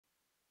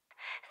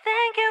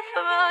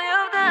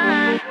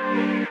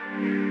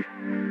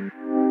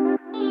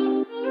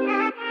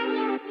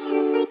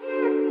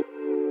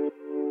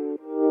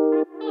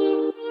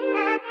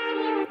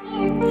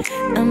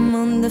I'm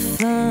on the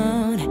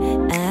phone,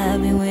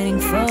 I've been waiting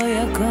for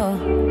your call.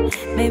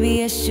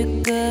 Maybe I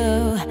should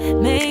go,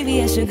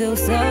 maybe I should go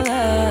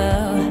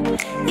solo.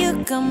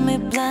 You got me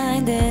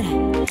blinded,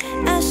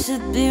 I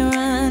should be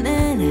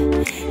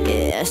running.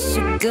 Yeah, I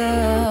should go.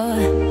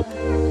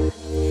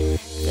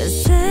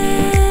 'Cause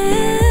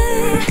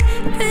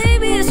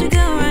baby, I should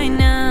go right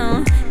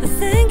now. But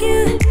thank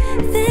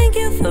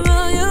you for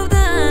all you've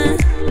done.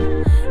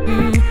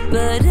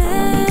 But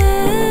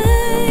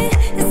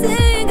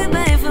saying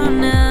goodbye for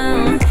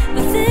now.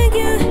 But thank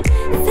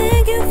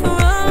you for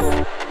all.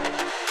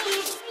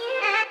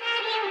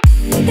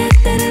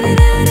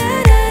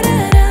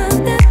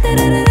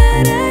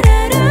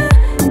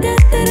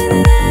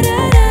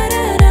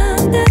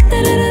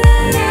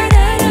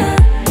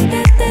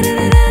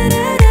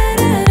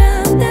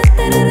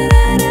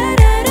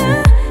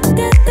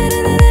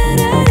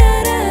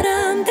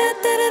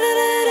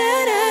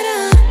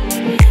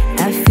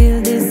 I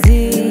feel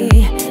dizzy,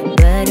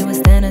 but it was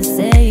time to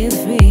set you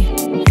free.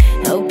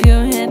 Hope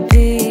you're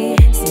happy,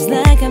 seems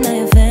like I'm not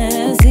your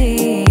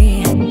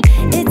fantasy.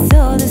 It's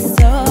all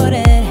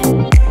distorted,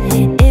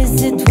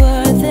 is it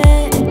worth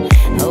it?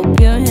 Hope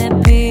you're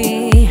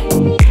happy,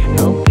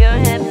 hope you're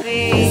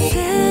happy.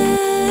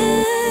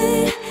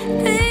 Say,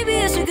 baby,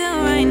 I should go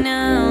right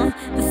now.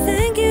 But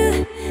thank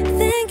you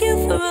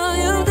for all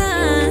you've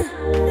done.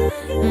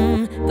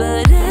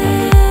 But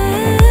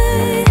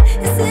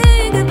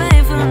saying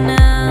goodbye for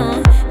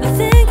now. But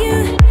thank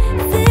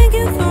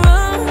you for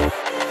all.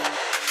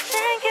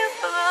 Thank you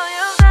for all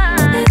you've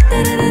done.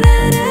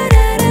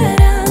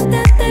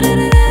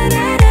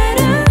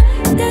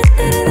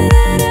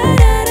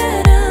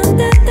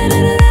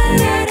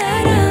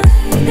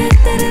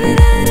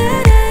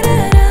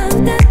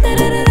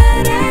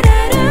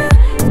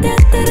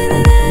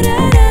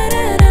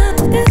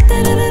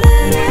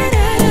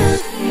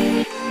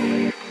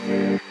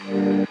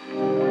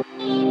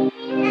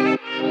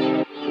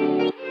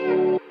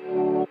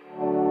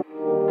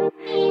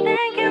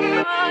 Thank you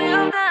for all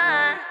you've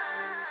done.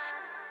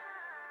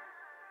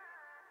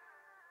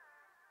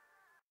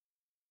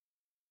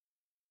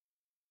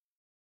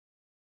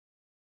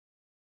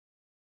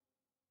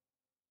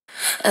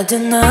 I do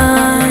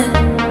not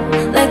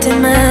like to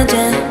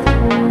imagine,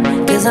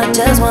 'cause I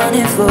just want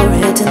it for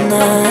it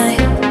tonight.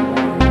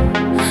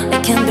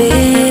 It can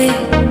be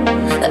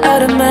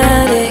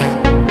automatic.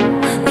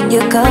 When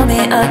you call me,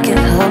 I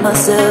can't hold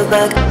myself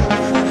back.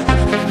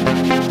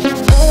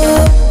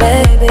 Oh,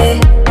 baby,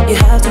 you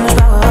have too much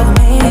power over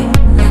me.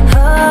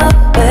 Oh,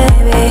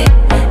 baby,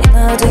 you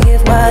know to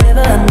give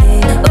whatever I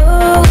need.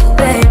 Oh,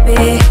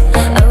 baby,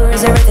 I will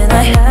lose everything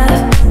I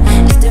have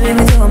just to be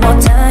with you one more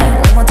time,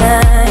 one more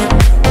time.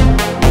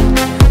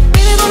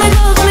 Baby, pull me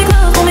close, pull me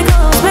close, pull me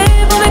close.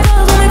 Baby, pull me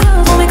close, pull me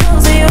close, pull me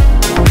close to you.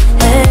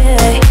 Hey,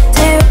 hey,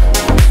 to you.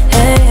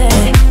 Hey,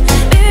 hey.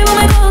 Baby, pull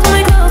me close, pull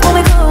me close, pull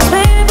me close.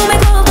 Baby, pull me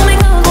close, pull me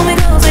close, pull me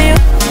close to you.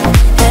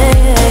 Hey,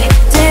 hey,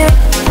 to you.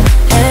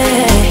 Hey,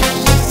 hey.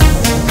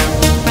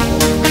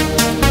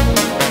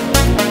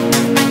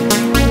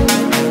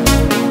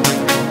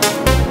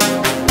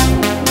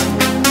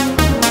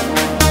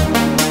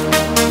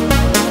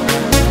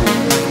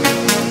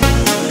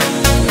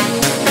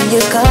 When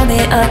you call me,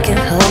 I can't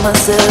hold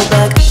myself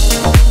back.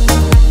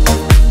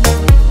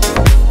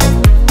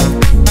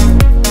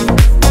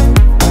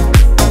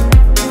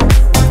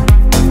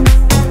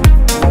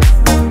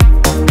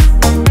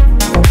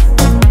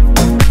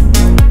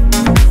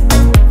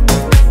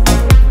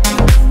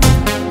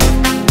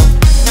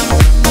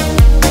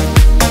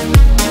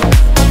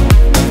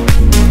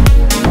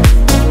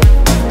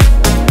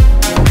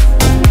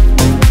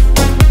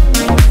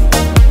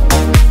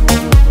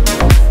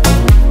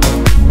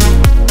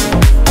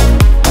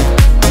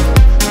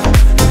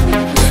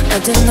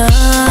 I do not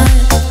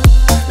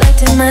like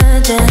to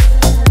imagine,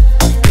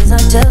 'cause I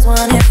just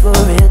want it for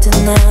real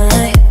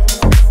tonight.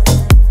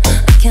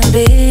 I can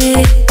be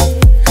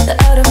the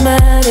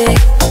automatic.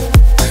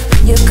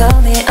 When you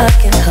call me, I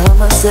can't hold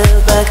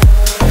myself back.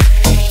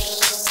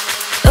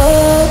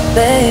 Oh,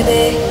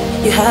 baby,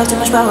 you have too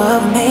much power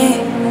over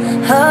me.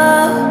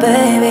 Oh,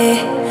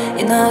 baby,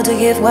 you know to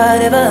give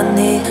whatever I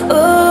need.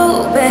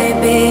 Oh,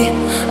 baby,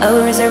 I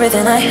will risk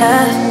everything I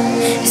have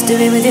just to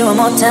be with you one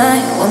more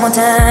time, one more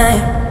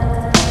time.